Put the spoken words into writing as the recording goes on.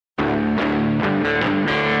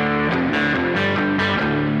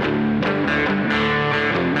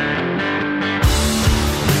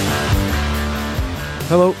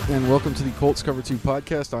and welcome to the Colts Cover-2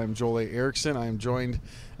 Podcast. I'm Joel A. Erickson. I am joined,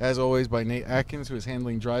 as always, by Nate Atkins, who is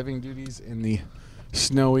handling driving duties in the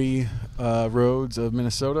snowy roads of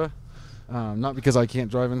Minnesota. Not because I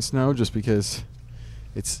can't drive in snow, just because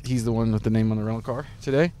he's the one with the name on the rental car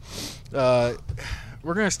today. We're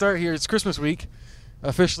going to start here. It's Christmas week,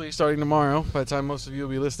 officially starting tomorrow. By the time most of you will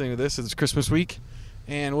be listening to this, it's Christmas week.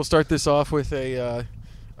 And we'll start this off with a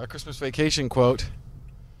Christmas vacation quote.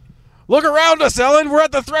 Look around us, Ellen. We're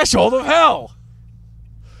at the threshold of hell.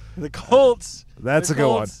 The Colts. That's a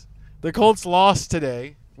good one. The Colts lost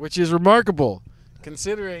today, which is remarkable,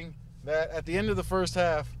 considering that at the end of the first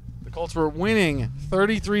half, the Colts were winning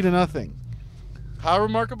 33-0. How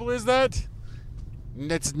remarkable is that?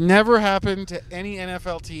 It's never happened to any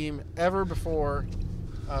NFL team ever before.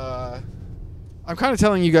 I'm kind of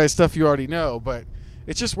telling you guys stuff you already know, but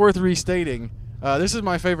it's just worth restating. This is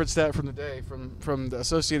my favorite stat from the day from the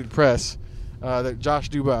Associated Press, that Josh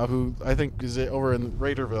Dubois, who I think is over in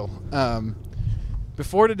Raiderville.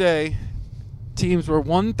 Before today, teams were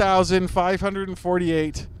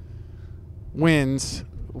 1,548 wins,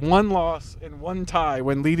 1 loss, and 1 tie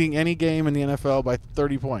when leading any game in the NFL by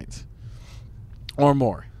 30 points or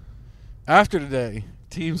more. After today,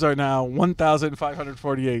 teams are now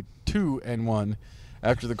 1,548 2-1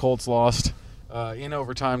 after the Colts lost in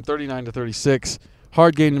overtime, 39-36.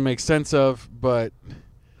 Hard game to make sense of, but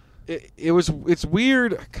it's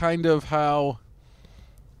weird kind of how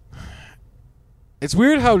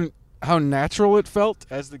how natural it felt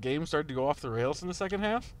as the game started to go off the rails in the second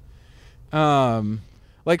half.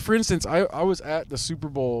 Like, for instance, I was at the Super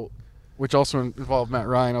Bowl, which also involved Matt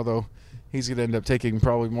Ryan, although he's going to end up taking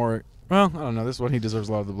probably more. Well, I don't know. This one he deserves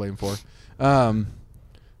a lot of the blame for.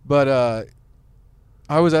 But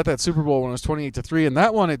I was at that Super Bowl when it was 28-3, and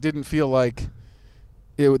that one it didn't feel like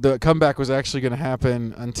the comeback was actually going to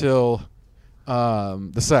happen until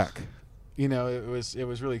the sack. You know, it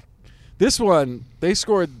was really. This one, they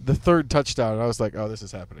scored the 3rd touchdown, and I was like, oh, this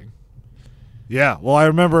is happening. Yeah, well, I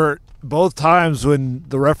remember both times when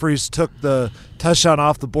the referees took the touchdown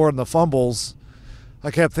off the board and the fumbles,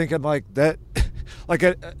 I kept thinking like that, like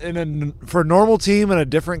for a normal team in a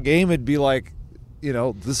different game, it'd be like, you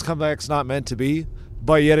know, this comeback's not meant to be,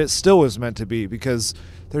 but yet it still was meant to be because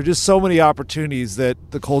there are just so many opportunities that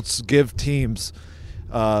the Colts give teams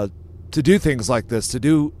to do things like this, to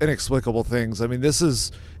do inexplicable things. I mean, this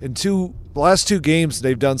is the last 2 games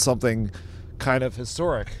they've done something kind of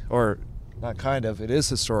historic, or not kind of, it is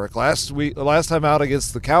historic. Last time out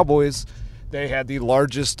against the Cowboys, they had the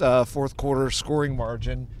largest fourth quarter scoring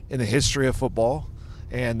margin in the history of football,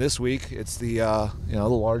 and this week it's the the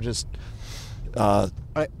largest I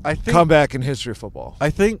think, comeback in history of football. I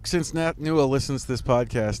think since Nat Newell listens to this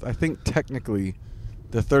podcast, I think technically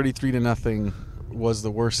the 33-0 was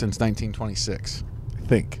the worst since 1926. I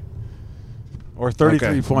think, or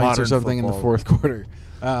 33 points Modern or something football. in the fourth quarter.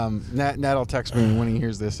 Nat will text me when he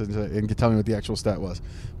hears this and can tell me what the actual stat was.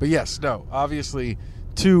 But yes, no, obviously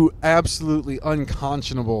 2 absolutely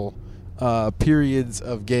unconscionable periods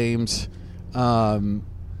of games. And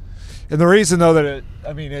the reason, though, that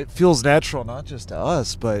it feels natural, not just to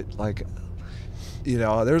us, but like, you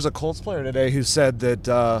know, there's a Colts player today who said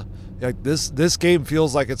that this game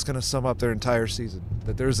feels like it's going to sum up their entire season.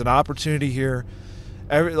 That there's an opportunity here.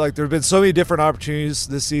 There have been so many different opportunities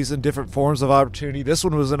this season, different forms of opportunity. This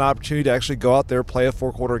one was an opportunity to actually go out there, play a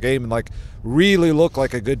 4-quarter game, and like really look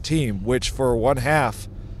like a good team, which for one half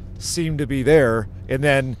seemed to be there, and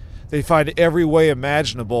then they find every way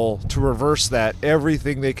imaginable to reverse that.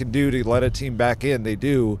 Everything they can do to let a team back in, they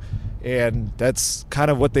do. And that's kind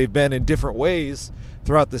of what they've been in different ways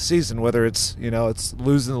throughout the season, whether it's, it's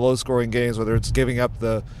losing the low-scoring games, whether it's giving up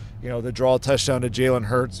the draw touchdown to Jalen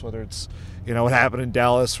Hurts, whether it's, what happened in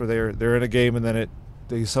Dallas where they're in a game and then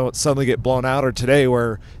they suddenly get blown out, or today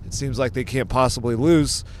where it seems like they can't possibly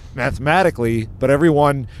lose mathematically, but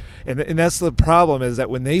everyone – and that's the problem, is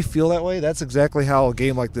that when they feel that way, that's exactly how a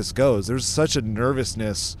game like this goes. There's such a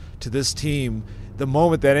nervousness to this team. The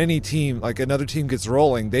moment that any team, like another team, gets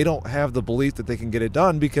rolling, they don't have the belief that they can get it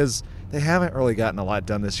done because they haven't really gotten a lot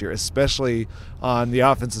done this year, especially on the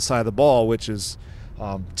offensive side of the ball, which is,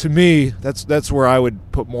 to me, that's where I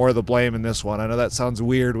would put more of the blame in this one. I know that sounds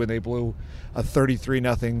weird when they blew a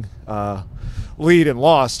 33-0 lead and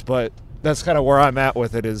lost, but that's kind of where I'm at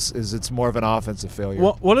with it, is it's more of an offensive failure.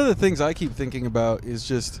 Well, one of the things I keep thinking about is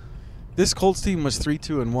just this Colts team was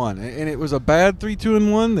 3-2-1, and it was a bad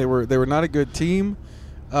 3-2-1. They were not a good team,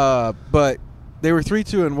 but they were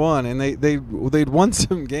 3-2-1, and they'd won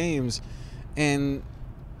some games, and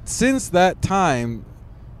since that time,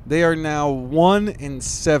 they are now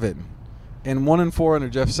 1-7 and 1-4 under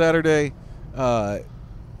Jeff Saturday.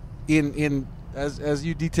 in as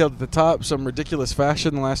you detailed at the top, some ridiculous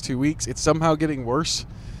fashion the last 2 weeks. It's somehow getting worse.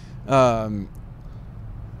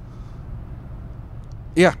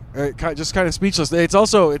 Just kind of speechless. It's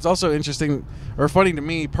also interesting or funny to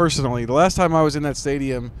me personally. The last time I was in that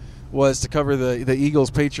stadium was to cover the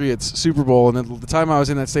Eagles-Patriots Super Bowl, and then the time I was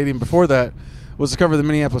in that stadium before that was to cover the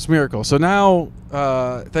Minneapolis Miracle. So now,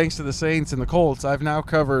 thanks to the Saints and the Colts, I've now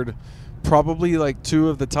covered probably like 2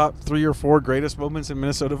 of the top 3 or 4 greatest moments in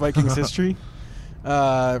Minnesota Vikings history,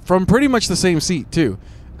 from pretty much the same seat too.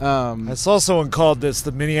 I saw someone called this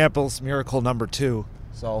the Minneapolis Miracle number 2.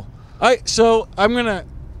 So I'm gonna,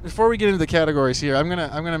 before we get into the categories here, I'm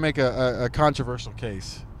gonna make a controversial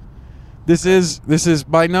case. This is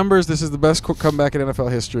by numbers. This is the best comeback in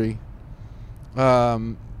NFL history.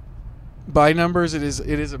 By numbers, it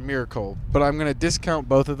is a miracle. But I'm gonna discount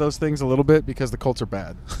both of those things a little bit because the Colts are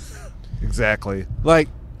bad. Exactly. Like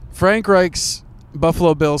Frank Reich's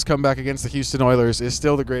Buffalo Bills comeback against the Houston Oilers is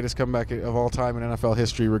still the greatest comeback of all time in NFL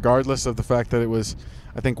history, regardless of the fact that it was,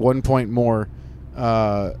 I think, 1 point more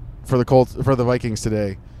for the Vikings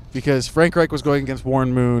today, because Frank Reich was going against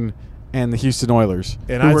Warren Moon and the Houston Oilers,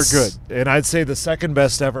 who were good. And I'd say the second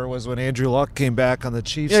best ever was when Andrew Luck came back on the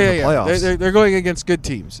Chiefs in the playoffs. They're going against good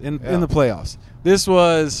teams in the playoffs. This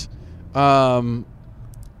was a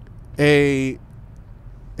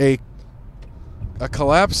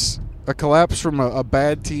collapse from a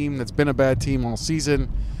bad team that's been a bad team all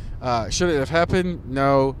season. Should it have happened?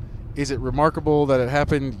 No. Is it remarkable that it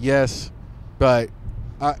happened? Yes. But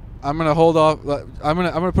I'm going to hold off. I'm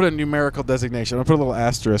going to put a numerical designation. I'm going to put a little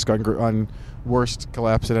asterisk on worst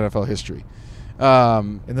collapse in NFL history.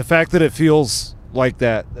 And the fact that it feels like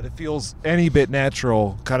that it feels any bit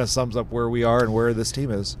natural, kind of sums up where we are and where this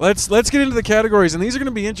team is. Let's get into the categories, and these are going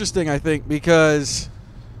to be interesting, I think, because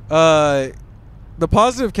the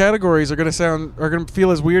positive categories are going to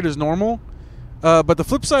feel as weird as normal. But the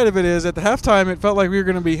flip side of it is, at the halftime, it felt like we were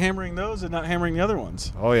going to be hammering those and not hammering the other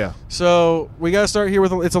ones. Oh, yeah. So we got to start here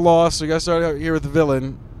with it's a loss. We got to start out here with the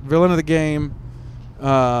villain of the game.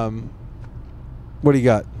 What do you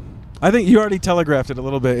got? I think you already telegraphed it a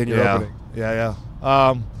little bit in your opening. Yeah.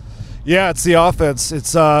 It's the offense.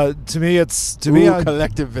 It's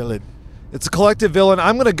collective villain. It's a collective villain.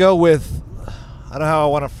 I'm going to go with, I don't know how I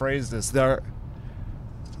want to phrase this. Their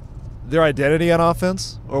identity on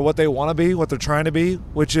offense, or what they want to be, what they're trying to be,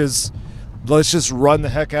 which is, let's just run the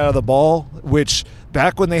heck out of the ball, which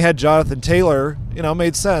back when they had Jonathan Taylor,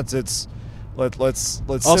 made sense. It's let's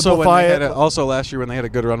also simplify it. Also last year when they had a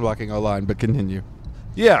good run blocking O-line, but continue.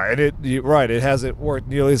 Yeah, and it hasn't worked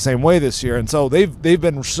nearly the same way this year, and so they've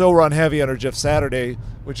been so run heavy under Jeff Saturday,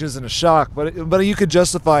 which isn't a shock, but you could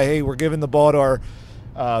justify, hey, we're giving the ball to our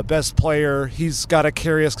best player. He's got to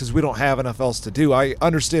carry us because we don't have enough else to do. I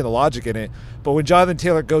understand the logic in it, but when Jonathan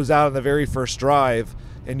Taylor goes out on the very first drive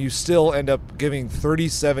and you still end up giving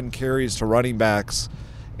 37 carries to running backs,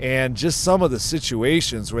 and just some of the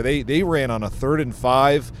situations where they ran on a 3rd and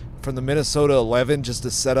 5 from the Minnesota 11 just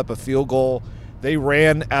to set up a field goal. They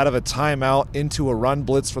ran out of a timeout into a run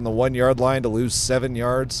blitz from the 1 yard line to lose 7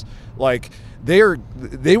 yards. Like, they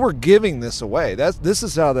were giving this away. This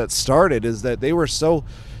is how that started, is that they were so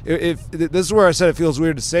 – this is where I said it feels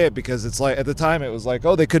weird to say it, because it's like, at the time it was like,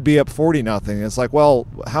 oh, they could be up 40-0. It's like, well,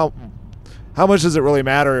 how much does it really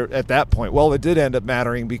matter at that point? Well, it did end up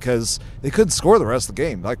mattering because they couldn't score the rest of the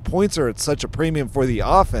game. Like, points are at such a premium for the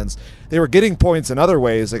offense. They were getting points in other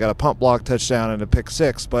ways. They got a pump block touchdown and a pick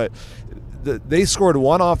six, but they scored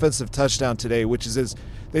one offensive touchdown today, which is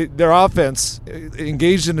their offense,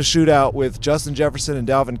 engaged in a shootout with Justin Jefferson and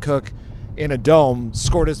Dalvin Cook in a dome,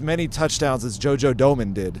 scored as many touchdowns as JoJo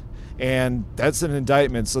Domann did. And that's an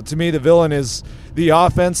indictment. So to me, the villain is the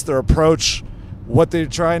offense, their approach, what they're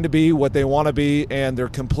trying to be, what they want to be, and their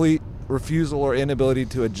complete refusal or inability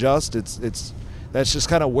to adjust. That's just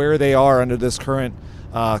kind of where they are under this current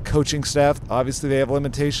coaching staff. Obviously, they have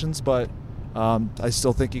limitations, but I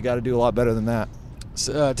still think you got to do a lot better than that.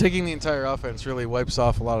 Taking the entire offense really wipes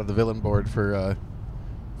off a lot of the villain board for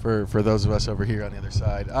those of us over here on the other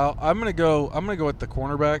side. I'm gonna go with the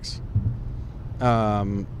cornerbacks.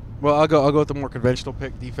 I'll go with the more conventional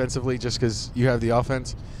pick defensively, just because you have the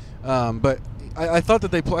offense. But I thought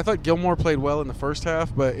that I thought Gilmore played well in the first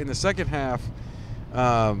half, but in the second half,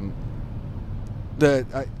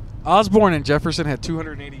 Osborne and Jefferson had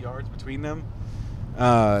 280 yards between them.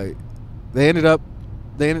 They ended up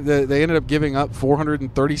giving up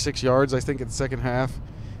 436 yards, I think, in the second half,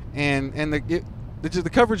 and the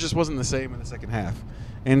coverage just wasn't the same in the second half.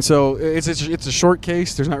 And so it's a short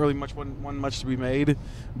case. There's not really much to be made,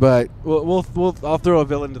 but I'll throw a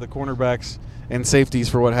villain to the cornerbacks and safeties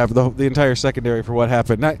for what happened, the entire secondary for what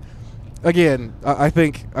happened. I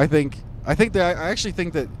actually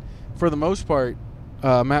think that for the most part,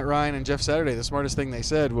 Matt Ryan and Jeff Saturday, the smartest thing they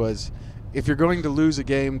said was, if you're going to lose a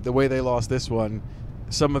game the way they lost this one,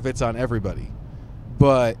 some of it's on everybody.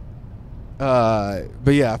 But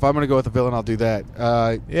yeah, if I'm going to go with the villain, I'll do that.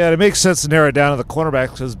 It makes sense to narrow it down to the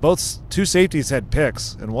cornerbacks because two safeties had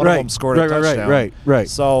picks, and one of them scored a touchdown. Right.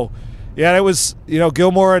 So, yeah, it was,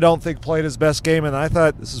 Gilmore I don't think played his best game, and I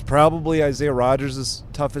thought this is probably Isaiah Rodgers'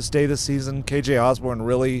 toughest day this season. KJ Osborne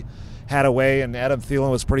really had a way, and Adam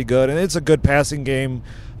Thielen was pretty good, and it's a good passing game.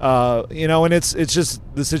 And it's just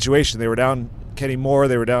the situation. They were down Kenny Moore,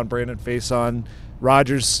 they were down Brandon Faison.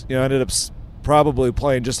 Rodgers, ended up probably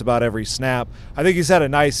playing just about every snap. I think he's had a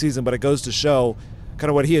nice season, but it goes to show kind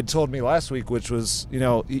of what he had told me last week, which was,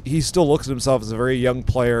 he still looks at himself as a very young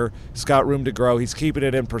player. He's got room to grow. He's keeping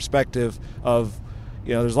it in perspective of,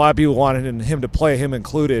 there's a lot of people wanting him to play, him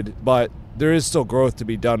included, but there is still growth to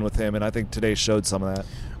be done with him, and I think today showed some of that.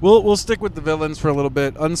 We'll stick with the villains for a little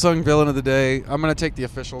bit. Unsung villain of the day. I'm going to take the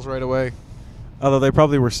officials right away, although they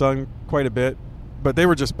probably were sung quite a bit, but they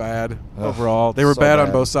were just bad overall. They were bad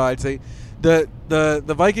on both sides.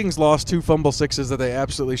 The Vikings lost 2 fumble sixes that they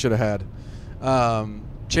absolutely should have had.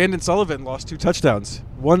 Chandon Sullivan lost 2 touchdowns.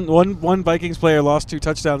 One Vikings player lost 2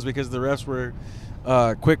 touchdowns because the refs were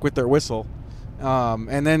quick with their whistle.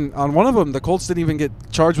 And then on one of them, the Colts didn't even get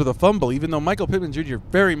charged with a fumble, even though Michael Pittman Jr.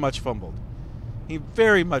 very much fumbled. He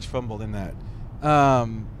very much fumbled in that.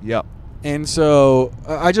 Yep. And so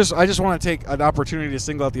I just want to take an opportunity to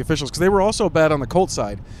single out the officials because they were also bad on the Colts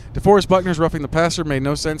side. DeForest Buckner's roughing the passer made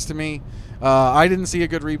no sense to me. I didn't see a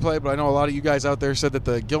good replay, but I know a lot of you guys out there said that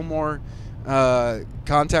the Gilmore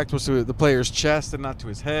contact was to the player's chest and not to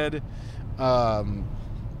his head. I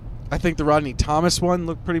think the Rodney Thomas one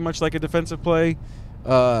looked pretty much like a defensive play.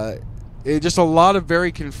 Just a lot of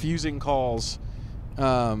very confusing calls.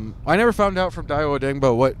 I never found out from Dio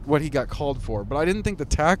Odengbo what he got called for, but I didn't think the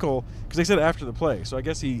tackle, because they said after the play, so I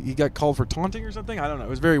guess he got called for taunting or something. I don't know. It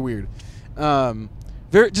was very weird.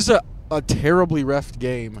 Just a terribly reffed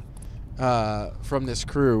game from this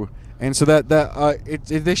crew, and so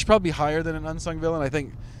they should probably be higher than an unsung villain. I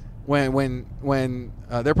think when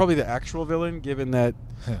they're probably the actual villain, given that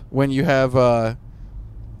when you have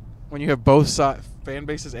both fan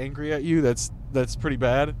bases angry at you, that's pretty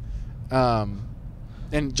bad.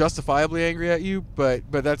 And justifiably angry at you, but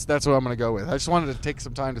that's what I'm going to go with. I just wanted to take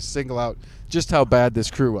some time to single out just how bad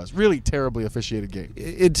this crew was. Really terribly officiated game.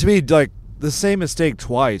 It to me, like, the same mistake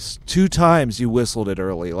twice. 2 times you whistled it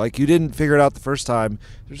early. Like, you didn't figure it out the first time.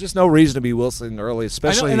 There's just no reason to be whistling early,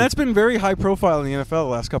 especially. And that's been very high profile in the NFL the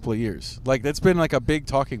last couple of years. Like, that's been like a big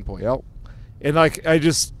talking point. Yep. And like,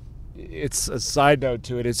 it's a side note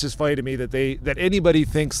to it. It's just funny to me that anybody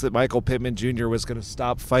thinks that Michael Pittman Jr. was going to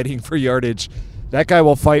stop fighting for yardage. That guy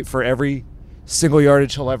will fight for every single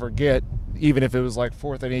yardage he'll ever get, even if it was like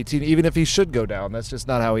 4th and 18, even if he should go down. That's just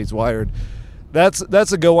not how he's wired. That's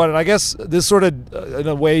a good one. And I guess this sort of, in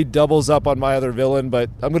a way, doubles up on my other villain, but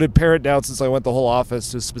I'm going to pare it down since I went the whole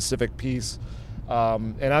office to a specific piece.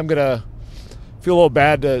 And I'm going to feel a little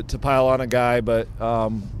bad to pile on a guy, but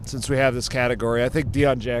since we have this category, I think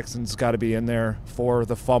Deion Jackson's got to be in there for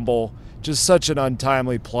the fumble. Just such an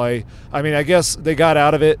untimely play. I mean, I guess they got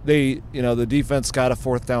out of it. The defense got a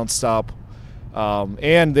 4th down stop,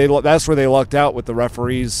 and that's where they lucked out with the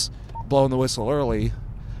referees blowing the whistle early.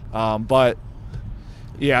 But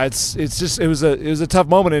yeah, it was a tough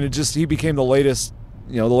moment, and he became the latest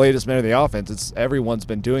man of the offense. Everyone's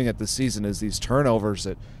been doing it this season, is these turnovers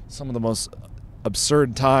at some of the most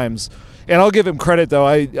absurd times. And I'll give him credit, though.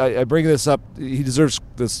 I bring this up. He deserves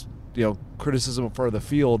this criticism for the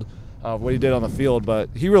field. What he did on the field, but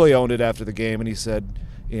he really owned it after the game, and he said,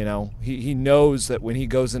 he knows that when he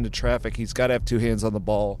goes into traffic, he's got to have 2 hands on the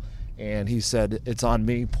ball, and he said, it's on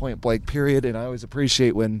me, point blank, period. And I always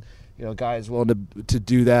appreciate when guys willing to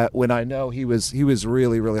do that, when I know he was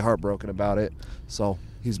really, really heartbroken about it. So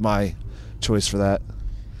he's my choice for that.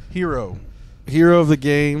 Hero of the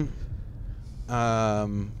game.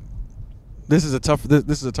 This is a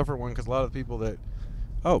tougher one because a lot of people that,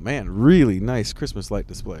 oh man, really nice Christmas light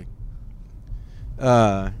display.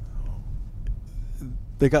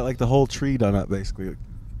 They got like the whole tree done up basically.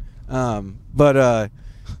 But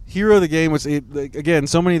hero of the game was, again,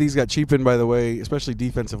 so many of these got cheapened by the way, especially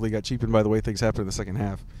defensively, got cheapened by the way things happened in the second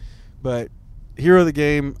half. But hero of the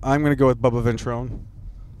game, I'm going to go with Bubba Ventrone.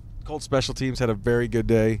 Colts special teams had a very good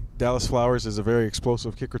day. Dallas Flowers is a very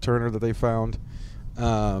explosive kick returner that they found.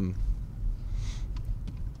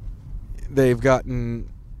 They've gotten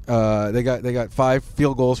they got 5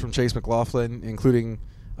 field goals from Chase McLaughlin, including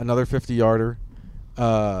another 50-yarder,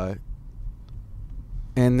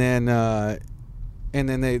 and then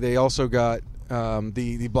they also got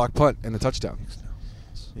the block punt and the touchdown.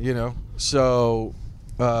 So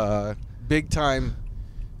big time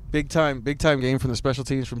game from the special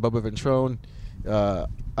teams from Bubba Ventrone.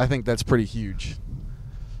 I think that's pretty huge.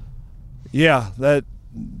 Yeah, that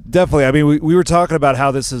definitely. I mean, we were talking about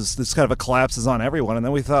how this kind of a collapse is on everyone, and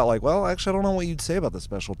then we thought, like, well, actually, I don't know what you'd say about the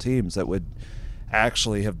special teams that would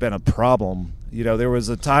actually have been a problem. There was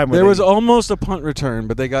a time where there was almost a punt return,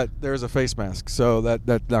 but there was a face mask, so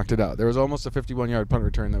that knocked it out. There was almost a 51-yard punt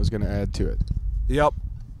return that was going to add to it. Yep.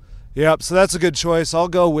 So that's a good choice. I'll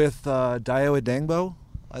go with Dio Adengbo.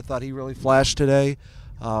 I thought he really flashed today.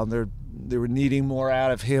 They were needing more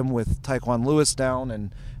out of him with Tyquan Lewis down,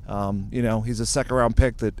 and he's a second-round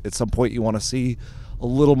pick that at some point you want to see a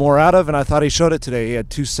little more out of, and I thought he showed it today. He had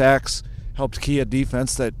 2 sacks, helped key a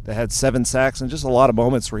defense that had 7 sacks, and just a lot of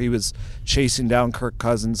moments where he was chasing down Kirk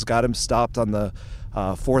Cousins, got him stopped on the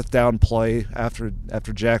 4th down play after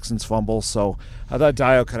Jackson's fumble. So I thought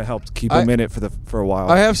Dio kind of helped keep him in it for a while.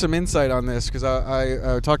 I have some insight on this because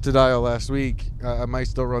I talked to Dio last week. I might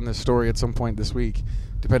still run this story at some point this week,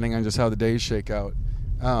 depending on just how the days shake out.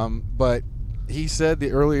 But he said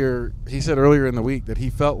earlier in the week that he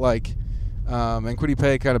felt like, and Kwity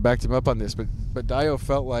Paye kind of backed him up on this, but Dio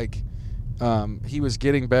felt like he was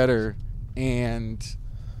getting better and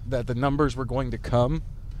that the numbers were going to come.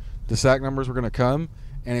 The sack numbers were going to come,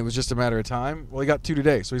 and it was just a matter of time. Well, he got 2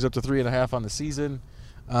 today, so he's up to 3.5 on the season.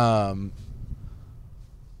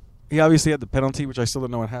 He obviously had the penalty, which I still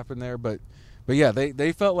don't know what happened there, but yeah,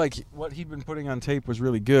 they felt like what he'd been putting on tape was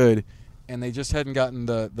really good, and they just hadn't gotten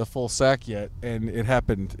the full sack yet, and it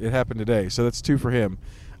happened today. So that's 2 for him.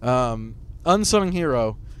 Unsung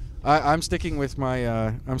hero. I'm sticking with my.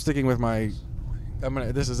 I'm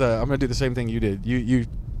gonna do the same thing you did. You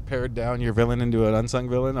pared down your villain into an unsung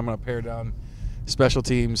villain. I'm gonna pare down special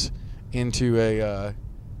teams into an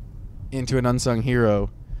unsung hero,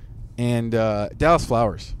 and Dallas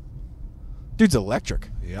Flowers. Dude's electric.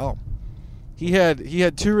 Yeah. He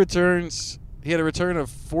had 2 returns. He had a return of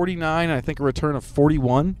 49, and I think a return of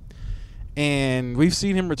 41. And we've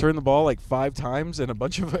seen him return the ball like 5 times, and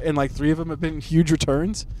like 3 of them have been huge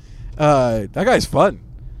returns. That guy's fun.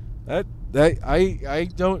 I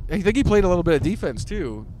think he played a little bit of defense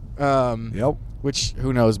too. Yep. Which,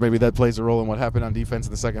 who knows, maybe that plays a role in what happened on defense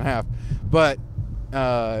in the second half. But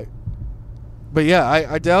yeah,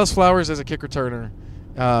 I Dallas Flowers as a kick returner,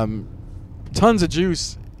 tons of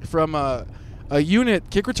juice from a unit.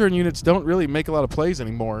 Kick return units don't really make a lot of plays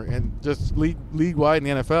anymore, and just league wide in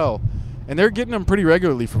the NFL, and they're getting them pretty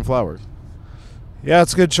regularly from Flowers. Yeah,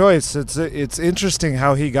 it's a good choice. It's interesting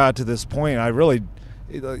how he got to this point. I really,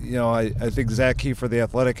 I think Zach Kiefer, the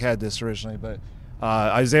Athletic, had this originally, but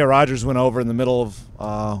Isaiah Rodgers went over in the middle of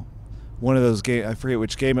one of those games. I forget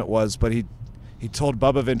which game it was, but he told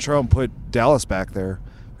Bubba Ventrone put Dallas back there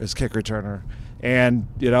as kick returner, and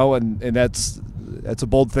and that's a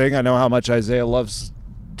bold thing. I know how much Isaiah loves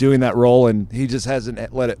doing that role, and he just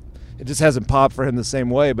hasn't let it. It just hasn't popped for him the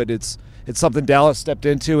same way, but it's something Dallas stepped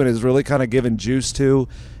into and has really kind of given juice to.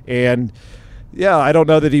 And yeah, I don't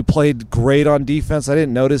know that he played great on defense. I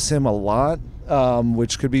didn't notice him a lot,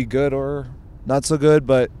 which could be good or not so good.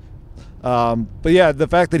 But yeah, the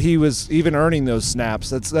fact that he was even earning those snaps,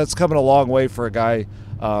 that's coming a long way for a guy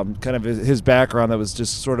kind of his background that was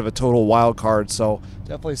just sort of a total wild card. So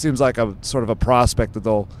definitely seems like a sort of a prospect that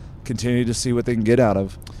they'll continue to see what they can get out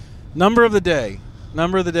of. Number of the day.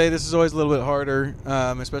 This is always a little bit harder,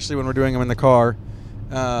 especially when we're doing them in the car.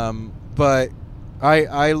 But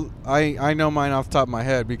I know mine off the top of my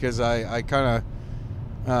head because I kind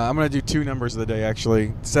of I'm going to do 2 numbers of the day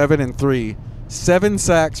actually. 7 and 3. 7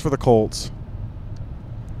 sacks for the Colts.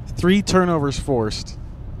 3 turnovers forced.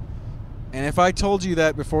 And if I told you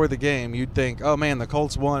that before the game, you'd think, oh man, the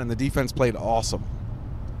Colts won and the defense played awesome.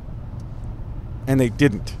 And they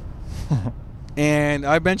didn't. And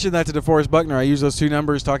I mentioned that to DeForest Buckner. I used those 2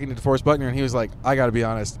 numbers talking to DeForest Buckner, and he was like, I got to be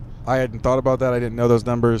honest. I hadn't thought about that. I didn't know those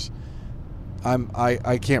numbers.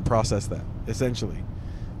 I can't process that, essentially.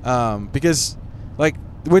 Because, like,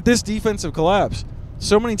 with this defensive collapse,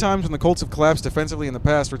 so many times when the Colts have collapsed defensively in the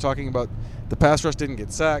past, we're talking about the pass rush didn't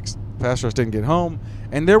get sacks, pass rush didn't get home,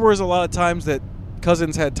 and there was a lot of times that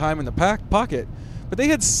Cousins had time in the pocket, but they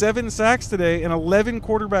had 7 sacks today and 11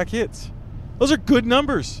 quarterback hits. Those are good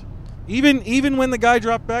numbers. Even when the guy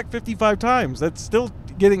dropped back 55 times, that's still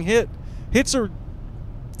getting hit. Hits are,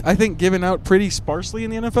 I think, given out pretty sparsely in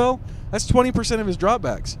the NFL. That's 20% of his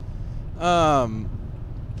dropbacks.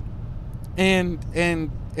 And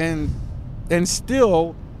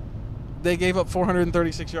still, they gave up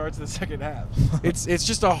 436 yards in the second half. It's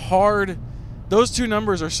just a hard. Those two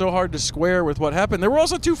numbers are so hard to square with what happened. There were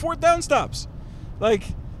also 2 fourth down stops. Like,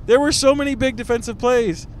 there were so many big defensive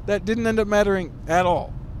plays that didn't end up mattering at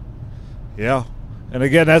all. Yeah. And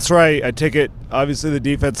again, that's right. I take it, obviously the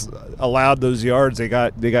defense allowed those yards. They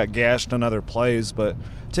got gashed on other plays, but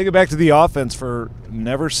take it back to the offense for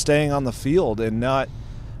never staying on the field and not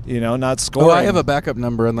scoring. Oh, I have a backup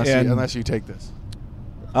number unless you take this.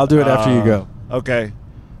 I'll do it after you go. Okay.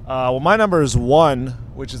 Well, my number is 1,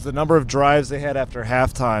 which is the number of drives they had after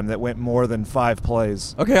halftime that went more than 5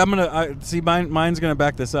 plays. Okay, mine's gonna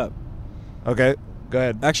back this up. Okay, go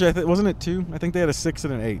ahead. Actually, wasn't it 2? I think they had a 6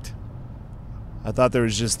 and an 8. I thought there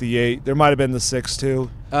was just the 8. There might have been the 6 too.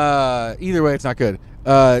 Either way, it's not good.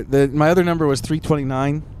 My other number was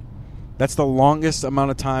 3:29. That's the longest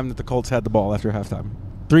amount of time that the Colts had the ball after halftime.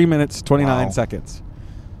 3 minutes, 29 seconds.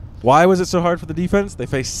 Why was it so hard for the defense? They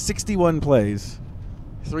faced 61 plays.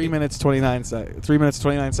 3 minutes 29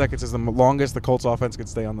 seconds is the longest the Colts offense could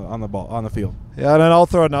stay on the field. Yeah, and then I'll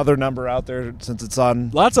throw another number out there since it's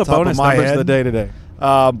on lots of bonus numbers of the day today.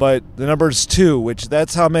 But the number is 2, which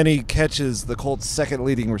that's how many catches the Colts' second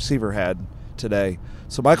leading receiver had today.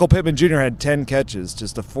 So Michael Pittman Jr. had 10 catches,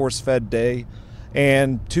 just a force-fed day,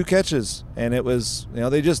 and 2 catches, and it was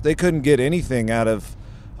they couldn't get anything out of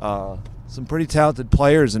some pretty talented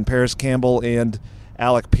players in Paris Campbell and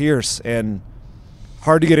Alec Pierce, and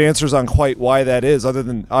hard to get answers on quite why that is, other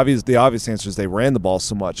than the obvious answer is they ran the ball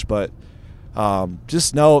so much, but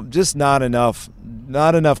just not enough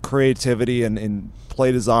creativity and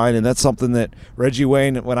play design, and that's something that Reggie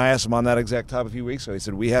Wayne, when I asked him on that exact topic a few weeks ago, he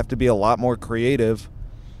said we have to be a lot more creative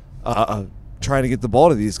trying to get the ball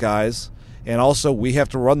to these guys, and also we have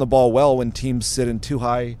to run the ball well when teams sit in too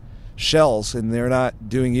high shells, and they're not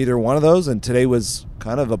doing either one of those, and today was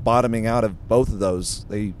kind of a bottoming out of both of those.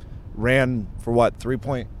 They ran for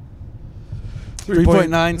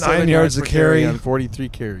 3.97 yards a carry on 43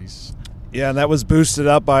 carries. Yeah, and that was boosted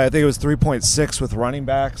up by, I think it was 3.6 with running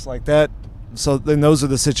backs like that. So then those are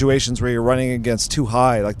the situations where you're running against too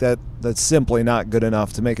high. Like that's simply not good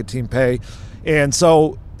enough to make a team pay. And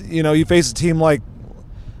so, you face a team like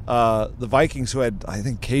the Vikings, who had, I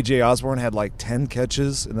think KJ Osborne had like 10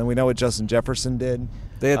 catches, and then we know what Justin Jefferson did.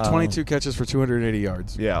 They had 22 catches for 280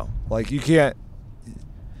 yards. Yeah, like you can't.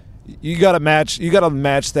 You got to match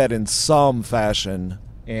that in some fashion,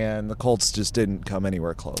 and the Colts just didn't come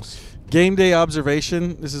anywhere close. Game day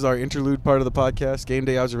observation. This is our interlude part of the podcast. Game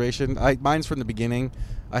day observation. Mine's from the beginning.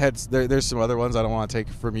 There's some other ones I don't want to take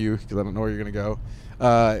from you because I don't know where you're going to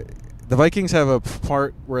go. The Vikings have a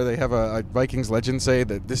part where they have a Vikings legend say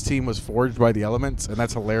that this team was forged by the elements, and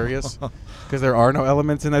that's hilarious because there are no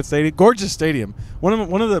elements in that stadium. Gorgeous stadium.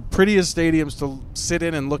 One of the prettiest stadiums to sit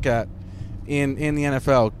in and look at in the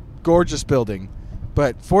NFL. Gorgeous building,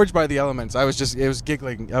 but forged by the elements. I was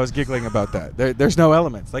giggling about that. There's no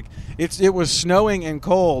elements. Like it was snowing and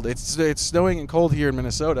cold. It's snowing and cold here in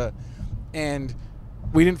Minnesota, and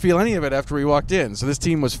we didn't feel any of it after we walked in. So this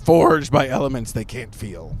team was forged by elements they can't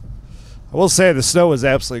feel. I will say the snow was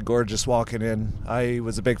absolutely gorgeous walking in. I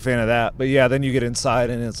was a big fan of that. But yeah, then you get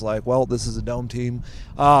inside and it's like, well, this is a dome team.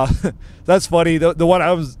 That's funny. The one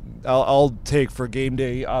I'll take for game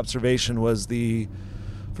day observation was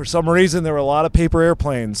for some reason, there were a lot of paper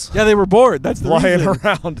airplanes. Yeah, they were bored. That's the flying reason.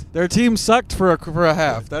 Around. Their team sucked for a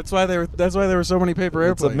half. That's why there were so many paper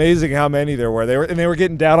airplanes. It's amazing how many there were. They were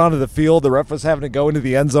getting down onto the field. The ref was having to go into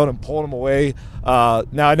the end zone and pulling them away. Now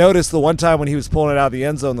I noticed the one time when he was pulling it out of the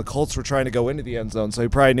end zone, the Colts were trying to go into the end zone, so he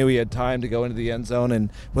probably knew he had time to go into the end zone and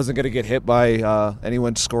wasn't going to get hit by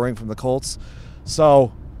anyone scoring from the Colts.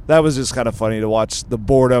 So that was just kind of funny to watch the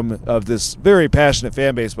boredom of this very passionate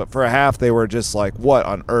fan base. But for a half, they were just like, what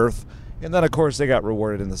on earth? And then, of course, they got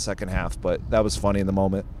rewarded in the second half. But that was funny in the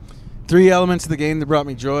moment. 3 elements of the game that brought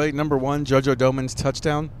me joy. Number 1, JoJo Domann's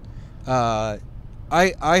touchdown. I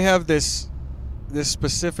have this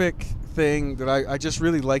specific thing that I just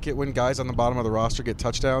really like it when guys on the bottom of the roster get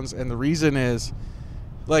touchdowns. And the reason is,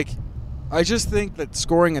 I just think that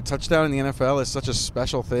scoring a touchdown in the NFL is such a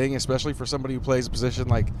special thing, especially for somebody who plays a position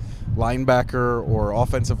like linebacker or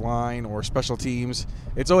offensive line or special teams.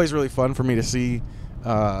 It's always really fun for me to see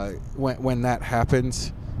when that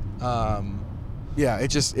happens. It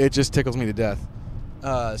just tickles me to death.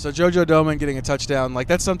 So JoJo Domann getting a touchdown,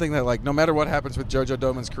 that's something that no matter what happens with JoJo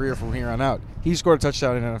Domann's career from here on out, he scored a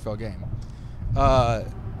touchdown in an NFL game.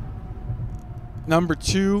 Number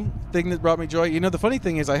 2 thing that brought me joy. The funny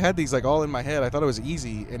thing is I had these all in my head. I thought it was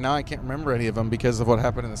easy, and now I can't remember any of them because of what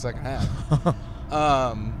happened in the second half.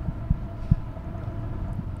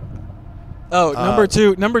 Number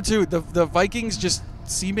two, the Vikings just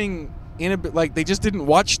seeming like they just didn't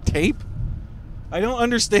watch tape. I don't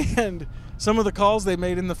understand some of the calls they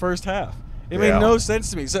made in the first half. It made no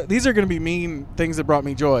sense to me. So these are going to be mean things that brought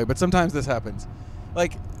me joy, but sometimes this happens.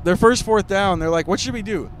 Like, their first fourth down, they're like, what should we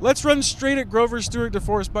do? Let's run straight at Grover Stewart,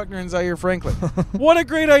 DeForest Buckner, and Zaire Franklin. What a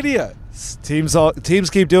great idea. Teams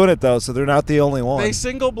keep doing it, though, so they're not the only one. They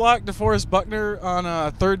single blocked DeForest Buckner on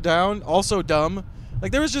a third down, also dumb.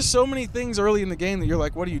 Like, there was just so many things early in the game that you're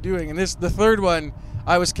like, what are you doing? And the third one,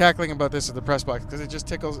 I was cackling about this at the press box because it just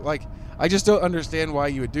tickles. Like, I just don't understand why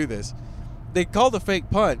you would do this. They called a fake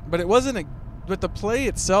punt, but it wasn't but the play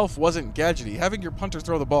itself wasn't gadgety. Having your punter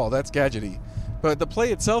throw the ball, that's gadgety. But the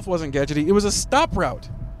play itself wasn't gadgety. It was a stop route.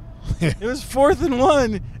 It was 4th and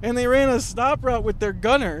 1, and they ran a stop route with their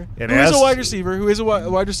gunner, who is a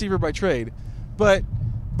wide receiver by trade. But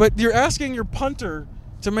you're asking your punter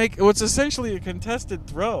to make what's essentially a contested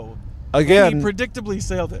throw. Again, and he predictably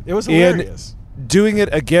sailed it. It was hilarious. Doing it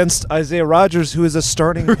against Isaiah Rodgers, who is a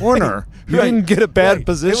starting corner. You didn't get a bad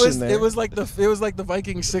position there. It was like the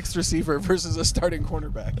Vikings 6th receiver versus a starting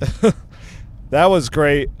cornerback. That was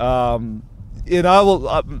great. And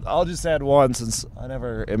I'll just add one since I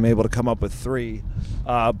never am able to come up with 3.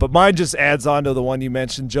 But mine just adds on to the one you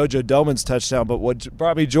mentioned, JoJo Doman's touchdown. But what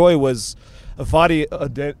brought me joy was Ifeadi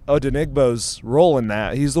Odenigbo's role in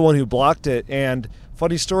that. He's the one who blocked it. And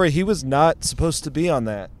funny story, he was not supposed to be on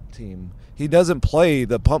that team. He doesn't play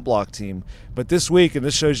the punt block team. But this week, and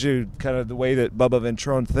this shows you kind of the way that Bubba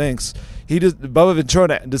Ventrone thinks, Bubba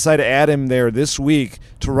Ventrone decided to add him there this week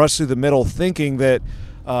to rush through the middle, thinking that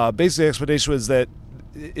basically the explanation was that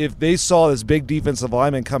if they saw this big defensive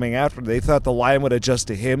lineman coming after, they thought the line would adjust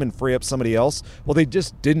to him and free up somebody else. Well, they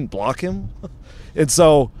just didn't block him. And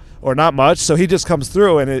so, or not much, so he just comes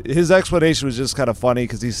through, and his explanation was just kind of funny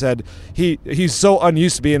because he said he's so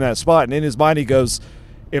unused to being in that spot, and in his mind he goes,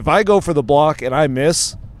 if I go for the block and I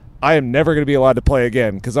miss, I am never going to be allowed to play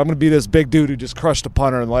again because I'm going to be this big dude who just crushed a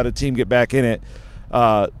punter and let a team get back in it,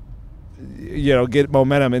 get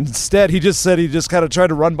momentum. Instead, he just said he just kind of tried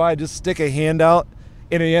to run by, just stick a hand out,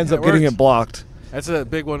 and he ends up getting it blocked. That's a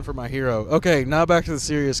big one for my hero. Okay, now back to the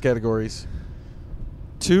serious categories.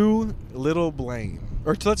 Too little blame.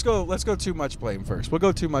 Or let's go too much blame first. We'll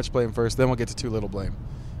go too much blame first, then we'll get to too little blame.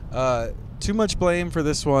 Too much blame for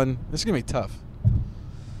this one. This is going to be tough.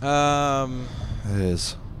 It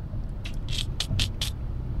is.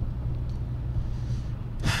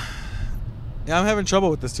 Yeah, I'm having trouble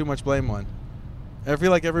with this too much blame one. I feel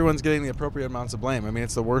like everyone's getting the appropriate amounts of blame. I mean,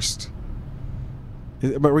 it's the worst.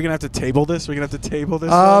 But we're gonna have to table this. We're gonna have to table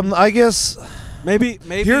this. I guess maybe.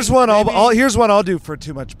 Here's one. Here's one I'll do for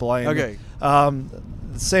too much blame. Okay.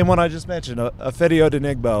 The same one I just mentioned, Ifeadi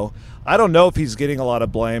Odenigbo. I don't know if he's getting a lot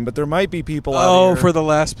of blame, but there might be people out here for the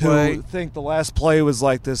last play who think the last play was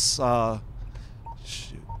like this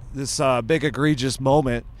big egregious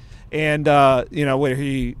moment, and where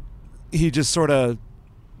he just sort of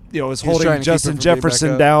was holding Justin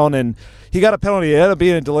Jefferson down, and he got a penalty. It ended up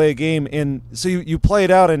being a delay game, and so you play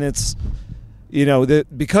it out, and it's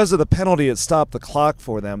because of the penalty, it stopped the clock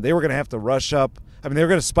for them. They were going to have to rush up. I mean, they were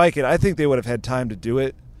going to spike it. I think they would have had time to do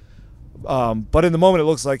it. But in the moment, it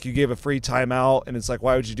looks like you gave a free timeout, and it's like,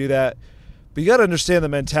 why would you do that? But you got to understand the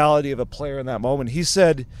mentality of a player in that moment. He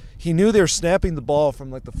said he knew they were snapping the ball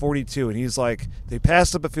from like the 42, and he's like, they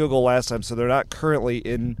passed up a field goal last time, so they're not currently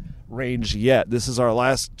in range yet. This is our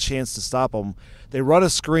last chance to stop them. They run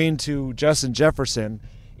a screen to Justin Jefferson,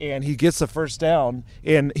 and he gets the first down,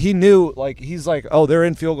 and he knew, he's like, oh, they're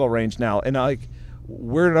in field goal range now, and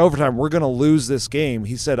we're in overtime. We're going to lose this game.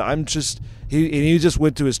 He said, he just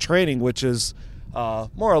went to his training, which is more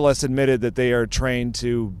or less admitted that they are trained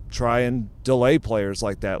to try and delay players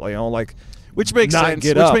like that. Which makes sense.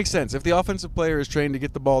 Which makes sense. If the offensive player is trained to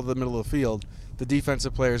get the ball to the middle of the field, the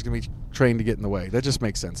defensive player is going to be trained to get in the way. That just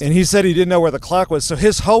makes sense. And he said he didn't know where the clock was, so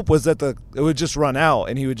his hope was that it would just run out,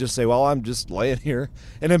 and he would just say, well, I'm just laying here.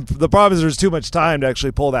 And then the problem is there's too much time to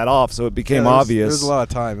actually pull that off, so it became obvious. There's a lot of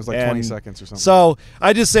time. It was 20 seconds or something. So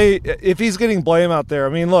I just say, if he's getting blame out there, I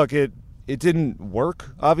mean, look, it didn't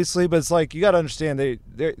work, obviously, but it's like you got to understand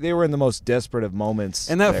they were in the most desperate of moments.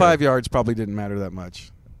 And that 5 yards probably didn't matter that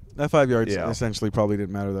much. That 5 yards essentially probably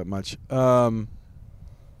didn't matter that much.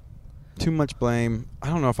 Too much blame. I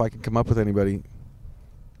don't know if I can come up with anybody.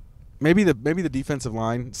 Maybe the defensive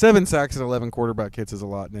line. 7 sacks and 11 quarterback hits is a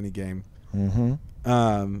lot in any game. Mm-hmm.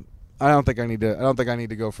 I don't think I need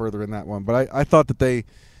to go further in that one. But I thought that they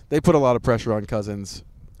put a lot of pressure on Cousins,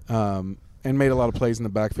 and made a lot of plays in the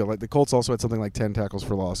backfield. Like the Colts also had something like 10 tackles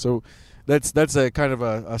for loss. So that's a kind of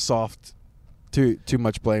a soft too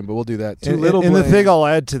much blame, but we'll do that. And the thing I'll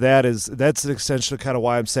add to that is that's an extension of kind of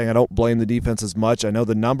why I'm saying I don't blame the defense as much. I know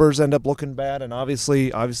the numbers end up looking bad, and obviously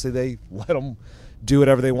they let them do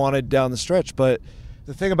whatever they wanted down the stretch. But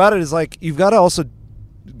the thing about it is, like, you've got to also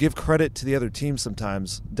give credit to the other team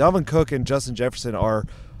sometimes. Dalvin Cook and Justin Jefferson are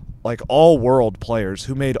like all-world players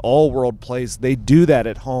who made all-world plays. They do that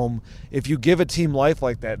at home. If you give a team life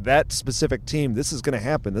like that specific team, this is going to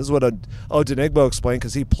happen. This is what Odenigbo explained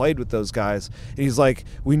because he played with those guys. And he's like,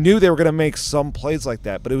 we knew they were going to make some plays like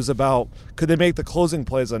that, but it was about could they make the closing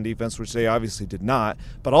plays on defense, which they obviously did not.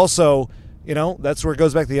 But also, that's where it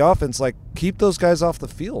goes back to the offense. Like, keep those guys off the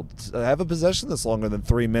field. Have a possession that's longer than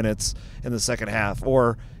 3 minutes in the second half.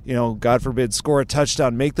 Or, God forbid, score a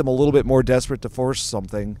touchdown. Make them a little bit more desperate to force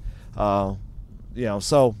something. So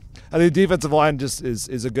I think defensive line just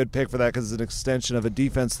is a good pick for that because it's an extension of a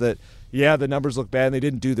defense that, the numbers look bad and they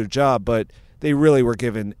didn't do their job, but they really were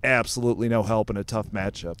given absolutely no help in a tough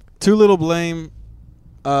matchup. Too little blame.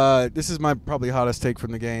 This is my probably hottest take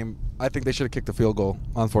from the game. I think they should have kicked the field goal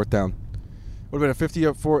on fourth down. Would have been a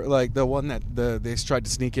 50-yard like the one that they tried to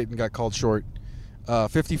sneak it and got called short.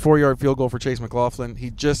 54-yard field goal for Chase McLaughlin.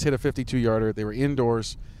 He just hit a 52-yarder. They were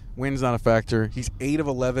indoors. Wind's not a factor. He's 8 of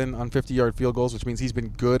 11 on 50-yard field goals, which means he's been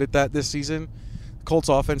good at that this season. Colts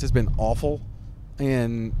offense has been awful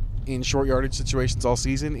in short yardage situations all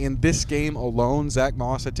season. In this game alone, Zach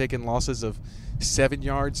Moss had taken losses of 7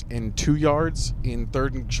 yards and 2 yards in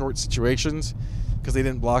third and short situations because they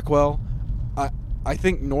didn't block well. I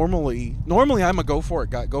think normally I'm a go for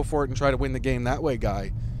it and try to win the game that way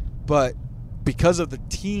guy, but because of the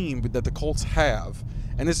team that the Colts have.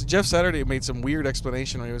 And this Jeff Saturday made some weird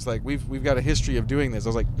explanation where he was like, "We've got a history of doing this." I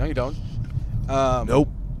was like, "No, you don't." Nope.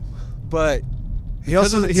 But he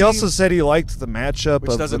also said he liked the matchup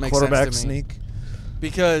of the quarterback sneak.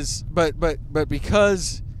 Because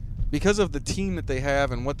of the team that they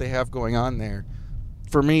have and what they have going on there,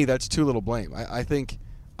 for me that's too little blame. I think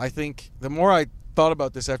the more I thought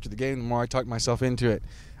about this after the game, the more I talked myself into it.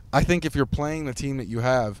 I think if you're playing the team that you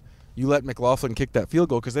have, you let McLaughlin kick that field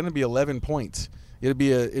goal because then it'd be 11 points. It'd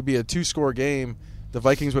be a 2-score game. The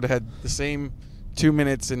Vikings would have had the same 2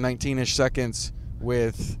 minutes and 19-ish seconds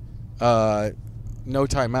with no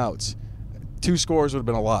timeouts. 2 scores would have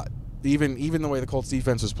been a lot. Even the way the Colts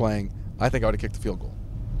defense was playing, I think I would have kicked the field goal.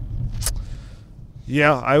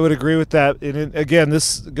 Yeah, I would agree with that. And again,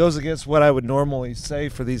 this goes against what I would normally say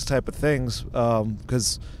for these type of things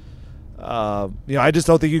because I just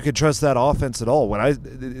don't think you can trust that offense at all.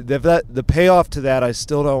 The payoff to that, I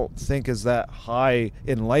still don't think is that high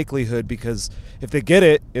in likelihood because if they get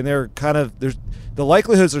it and the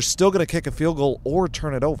likelihoods are still going to kick a field goal or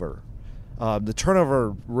turn it over. The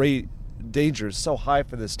turnover rate danger is so high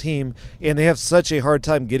for this team, and they have such a hard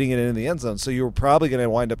time getting it in the end zone. So you're probably going to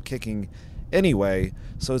wind up kicking anyway.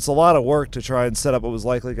 So it's a lot of work to try and set up what was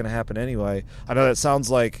likely going to happen anyway. I know that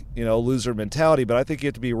sounds like, loser mentality, but I think you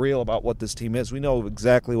have to be real about what this team is. We know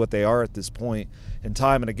exactly what they are at this point in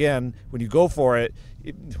time. And again, when you go for it,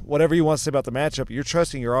 whatever you want to say about the matchup, you're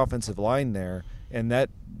trusting your offensive line there, and that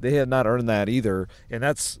they have not earned that either. And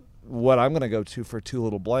that's what I'm going to go to for too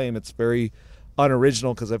little blame. It's very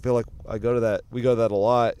unoriginal because I feel like we go to that a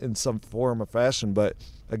lot in some form or fashion. But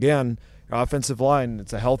again, offensive line,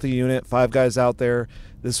 it's a healthy unit, 5 guys out there.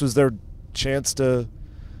 This was their chance to,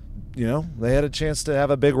 they had a chance to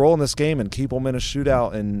have a big role in this game and keep them in a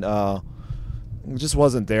shootout, and it just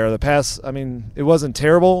wasn't there. The pass, it wasn't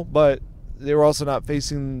terrible, but they were also not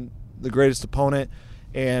facing the greatest opponent,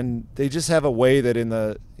 and they just have a way that in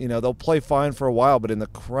the, they'll play fine for a while, but in the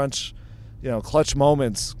clutch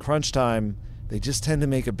moments, crunch time, they just tend to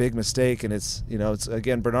make a big mistake, and it's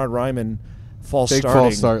again, Bernard Ryman false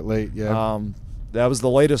start late, yeah. That was the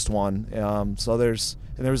latest one. So there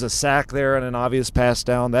was a sack there and an obvious pass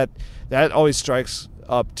down. That always strikes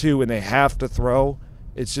up too when they have to throw.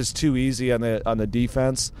 It's just too easy on the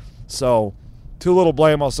defense. So too little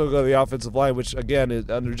blame also go to the offensive line, which again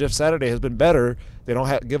under Jeff Saturday has been better. They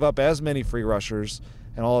don't give up as many free rushers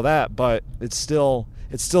and all of that, but it's still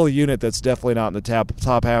a unit that's definitely not in the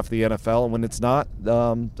top half of the NFL. And when it's not,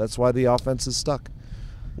 that's why the offense is stuck.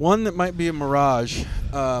 One that might be a mirage.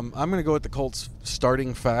 I'm going to go with the Colts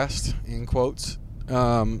starting fast, in quotes.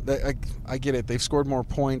 I get it. They've scored more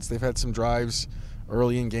points. They've had some drives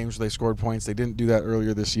early in games where they scored points. They didn't do that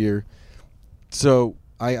earlier this year. So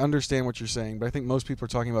I understand what you're saying, but I think most people are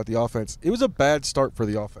talking about the offense. It was a bad start for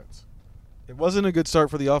the offense. It wasn't a good start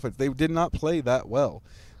for the offense. They did not play that well.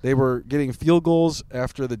 They were getting field goals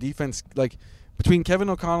after the defense. Like, between Kevin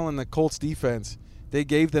O'Connell and the Colts defense, they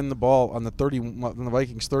gave them the ball on the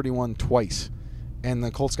Vikings 31 twice, and the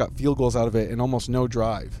Colts got field goals out of it and almost no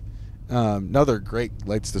drive. Another great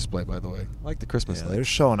lights display, by the way. I like the Christmas lights. They're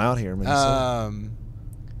showing out here in Minnesota.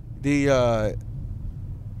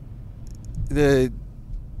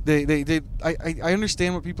 I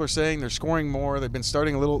understand what people are saying. They're scoring more. They've been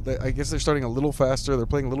starting a little. I guess they're starting a little faster. They're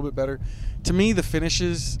playing a little bit better. To me, the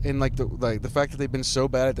finishes and the fact that they've been so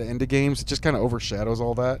bad at the end of games, it just kind of overshadows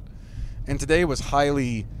all that. And today was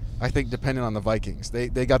highly, I think, dependent on the Vikings. They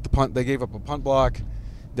got the punt. They gave up a punt block.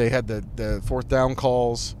 They had the fourth down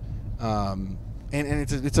calls, and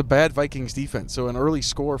it's a bad Vikings defense. So an early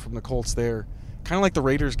score from the Colts there, kind of like the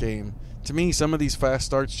Raiders game. To me, some of these fast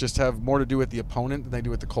starts just have more to do with the opponent than they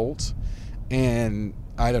do with the Colts. And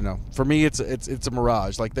I don't know. For me, it's a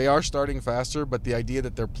mirage. Like, they are starting faster, but the idea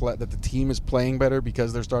that that the team is playing better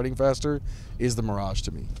because they're starting faster is the mirage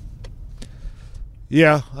to me.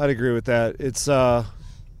 Yeah, I'd agree with that. It's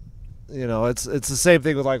it's the same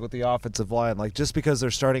thing with the offensive line. Like, just because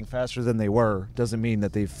they're starting faster than they were doesn't mean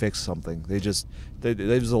that they've fixed something. There's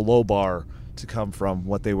a low bar to come from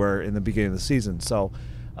what they were in the beginning of the season. So.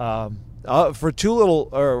 For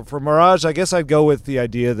mirage, I guess I'd go with the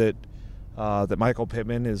idea that Michael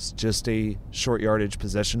Pittman is just a short yardage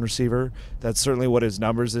possession receiver. That's certainly what his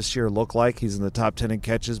numbers this year look like. He's in the top 10 in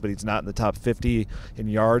catches, but he's not in the top 50 in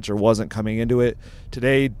yards, or wasn't coming into it.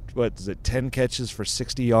 Today, 10 catches for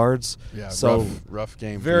 60 yards? Yeah, so rough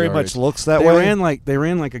game. Very much looks that way. They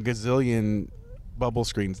ran like a gazillion bubble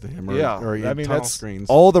screens to him, tunnel screens.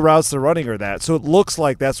 All the routes they're running are that. So it looks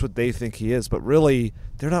like that's what they think he is, but really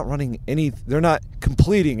they're not running they're not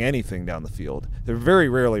completing anything down the field. They're very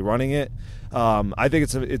rarely running it. I think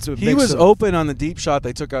it's a He was open on the deep shot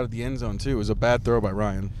they took out of the end zone too. It was a bad throw by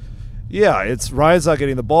Ryan. Yeah, Ryan's not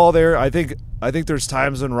getting the ball there. I think there's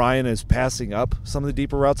times when Ryan is passing up some of the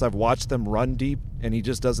deeper routes. I've watched them run deep and he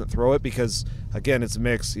just doesn't throw it because, again, it's a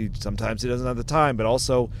mix. Sometimes he doesn't have the time, but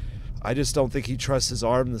also I just don't think he trusts his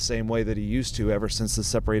arm the same way that he used to ever since the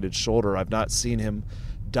separated shoulder. I've not seen him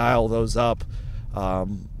dial those up,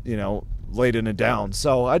 late in a down.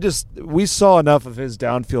 So we saw enough of his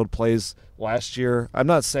downfield plays last year. I'm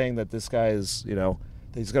not saying that this guy is, that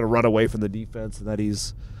he's going to run away from the defense and that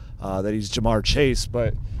he's Jamar Chase,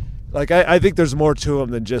 but I think there's more to him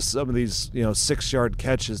than just some of these 6-yard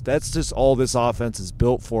catches. That's just all this offense is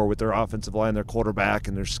built for with their offensive line, their quarterback,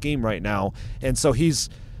 and their scheme right now. And so he's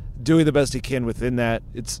doing the best he can within that.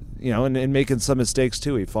 It's and making some mistakes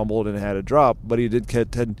too. He fumbled and had a drop, but he did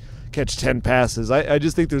catch 10 passes. I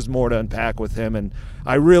just think there's more to unpack with him, and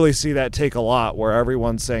I really see that take a lot where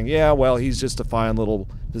everyone's saying, yeah, well, he's just a fine little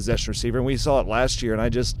possession receiver, and we saw it last year. And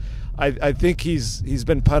I think he's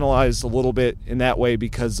been penalized a little bit in that way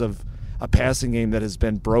because of a passing game that has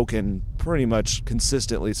been broken pretty much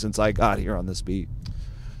consistently since I got here on this beat.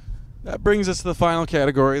 That brings us to the final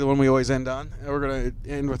category, the one we always end on. And we're going to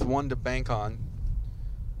end with one to bank on.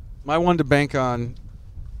 My one to bank on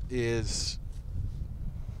is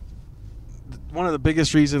one of the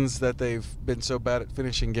biggest reasons that they've been so bad at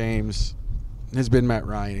finishing games has been Matt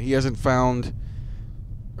Ryan. He hasn't found –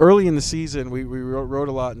 early in the season, we wrote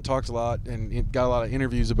a lot and talked a lot and got a lot of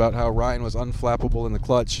interviews about how Ryan was unflappable in the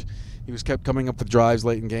clutch. He was kept coming up with drives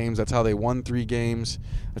late in games. That's how they won 3 games.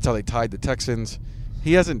 That's how they tied the Texans.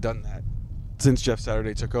 He hasn't done that since Jeff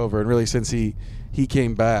Saturday took over, and really since he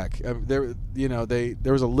came back. There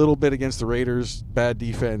was a little bit against the Raiders, bad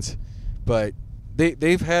defense, but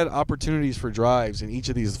they've had opportunities for drives in each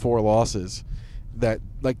of these 4 losses. That,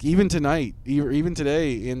 like, even tonight, even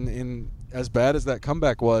today, in as bad as that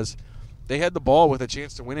comeback was, they had the ball with a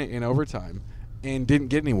chance to win it in overtime and didn't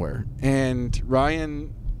get anywhere. And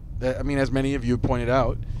Ryan, as many of you pointed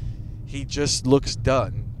out, he just looks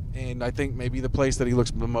done. And I think maybe the place that he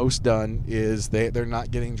looks the most done is they're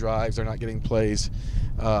not getting drives, they're not getting plays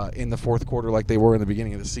in the fourth quarter like they were in the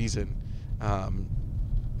beginning of the season.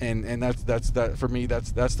 And that's for me.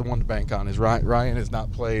 That's the one to bank on. Is Ryan has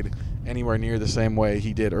not played anywhere near the same way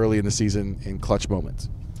he did early in the season in clutch moments.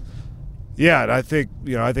 Yeah, and I think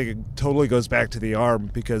it totally goes back to the arm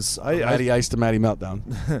because Matty Ice to Matty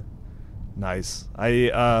Meltdown. Nice.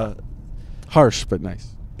 Harsh but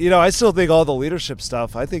nice. I still think all the leadership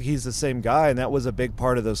stuff, I think he's the same guy, and that was a big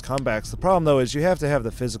part of those comebacks. The problem, though, is you have to have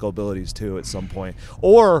the physical abilities, too, at some point.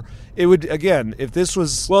 Or it would, again, if this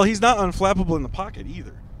was... Well, he's not unflappable in the pocket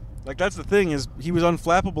either. Like, that's the thing, is he was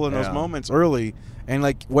unflappable in those moments early, and,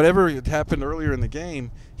 like, whatever had happened earlier in the game,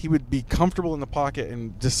 he would be comfortable in the pocket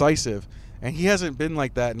and decisive, and he hasn't been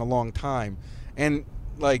like that in a long time. And,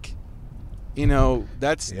 like,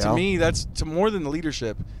 that's, to me, that's to more than the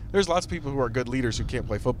leadership. There's lots of people who are good leaders who can't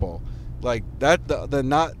play football. Like that,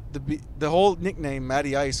 the whole nickname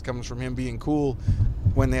Matty Ice comes from him being cool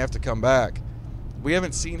when they have to come back. We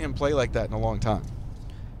haven't seen him play like that in a long time.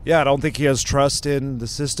 I don't think he has trust in the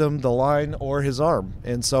system, the line, or his arm,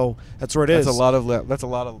 and so that's where it is. That's a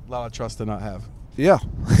lot of trust to not have. Yeah,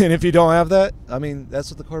 and if you don't have that, I mean,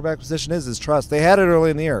 that's what the quarterback position is trust. They had it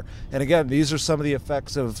early in the year, and again, these are some of the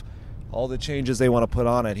effects of all the changes they want to put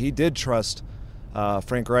on it. He did trust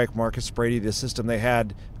Frank Reich, Marcus Brady, the system they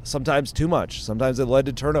had, sometimes too much. Sometimes it led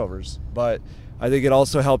to turnovers, but I think it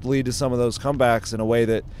also helped lead to some of those comebacks in a way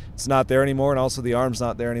that it's not there anymore, and also the arm's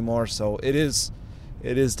not there anymore. So it is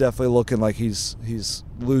definitely looking like he's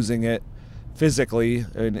losing it physically,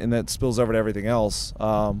 and that spills over to everything else.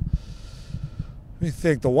 Let me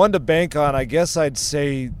think. The one to bank on, I guess I'd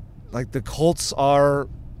say, like, the Colts are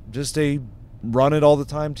just a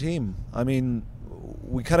run-it-all-the-time team. I mean,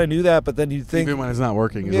 we kind of knew that, but then you'd think... Even when it's not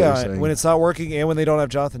working, is what you're saying. When it's not working and when they don't have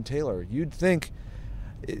Jonathan Taylor. You'd think...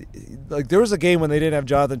 Like, there was a game when they didn't have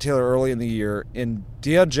Jonathan Taylor early in the year, and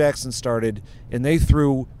Deion Jackson started, and they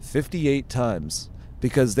threw 58 times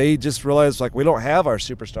because they just realized, like, we don't have our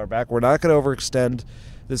superstar back. We're not going to overextend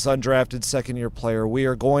this undrafted second-year player. We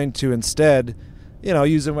are going to instead...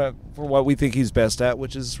 use him for what we think he's best at,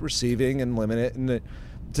 which is receiving and limit it. And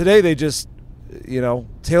today they just,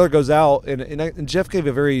 Taylor goes out, and Jeff gave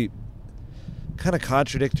a very kind of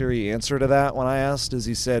contradictory answer to that when I asked, as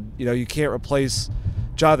he said, you can't replace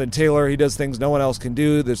Jonathan Taylor. He does things no one else can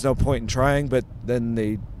do. There's no point in trying, but then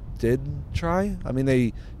they did try. I mean,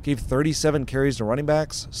 they gave 37 carries to running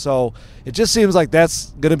backs. So it just seems like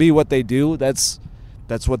that's going to be what they do. That's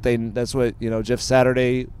what Jeff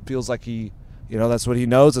Saturday feels like that's what he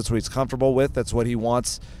knows. That's what he's comfortable with. That's what he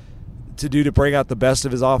wants to do to bring out the best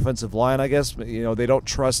of his offensive line, I guess. They don't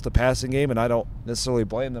trust the passing game, and I don't necessarily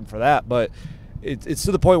blame them for that. But it's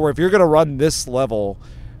to the point where if you're going to run this level,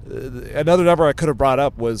 another number I could have brought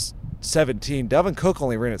up was 17. Devin Cook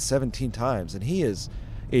only ran it 17 times, and he is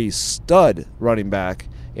a stud running back.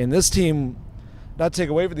 And this team, not to take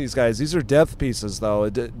away from these guys, these are depth pieces, though.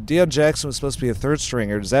 Deion Jackson was supposed to be a third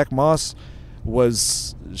stringer. Zach Moss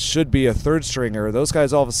should be a third stringer. Those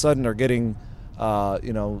guys all of a sudden are getting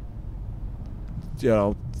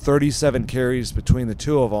 37 carries between the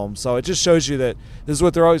two of them. So it just shows you that this is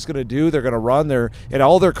what they're always going to do. They're going to run and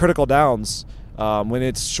all their critical downs, when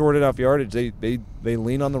it's short enough yardage, they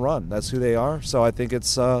lean on the run. That's who they are. So I think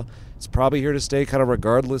it's probably here to stay, kind of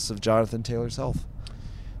regardless of Jonathan Taylor's health.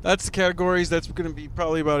 That's the categories. That's going to be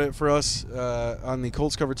probably about it for us on the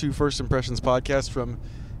Colts Cover-2 First Impressions podcast from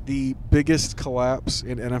the biggest collapse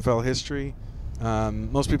in NFL history.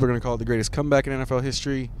 Most people are going to call it the greatest comeback in NFL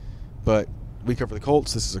history, but we cover the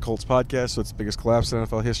Colts. This is a Colts podcast, so it's the biggest collapse in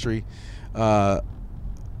NFL history.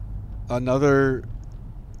 Another,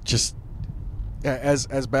 just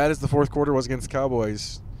as bad as the fourth quarter was against the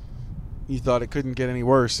Cowboys, you thought it couldn't get any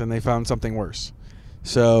worse, and they found something worse.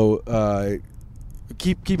 So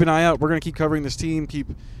keep an eye out. We're going to keep covering this team. Keep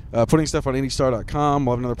putting stuff on IndyStar.com.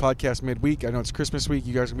 We'll have another podcast midweek. I know it's Christmas week.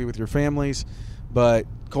 You guys are going to be with your families. But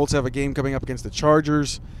Colts have a game coming up against the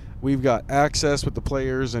Chargers. We've got access with the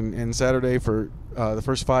players and Saturday for the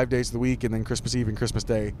first 5 days of the week, and then Christmas Eve and Christmas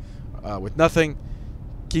Day with nothing.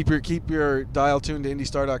 Keep your dial tuned to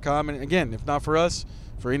IndyStar.com. And again, if not for us,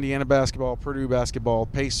 for Indiana basketball, Purdue basketball,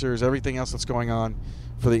 Pacers, everything else that's going on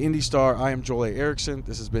for the IndyStar, I am Joel A. Erickson.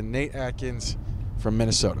 This has been Nate Atkins from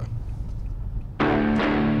Minnesota.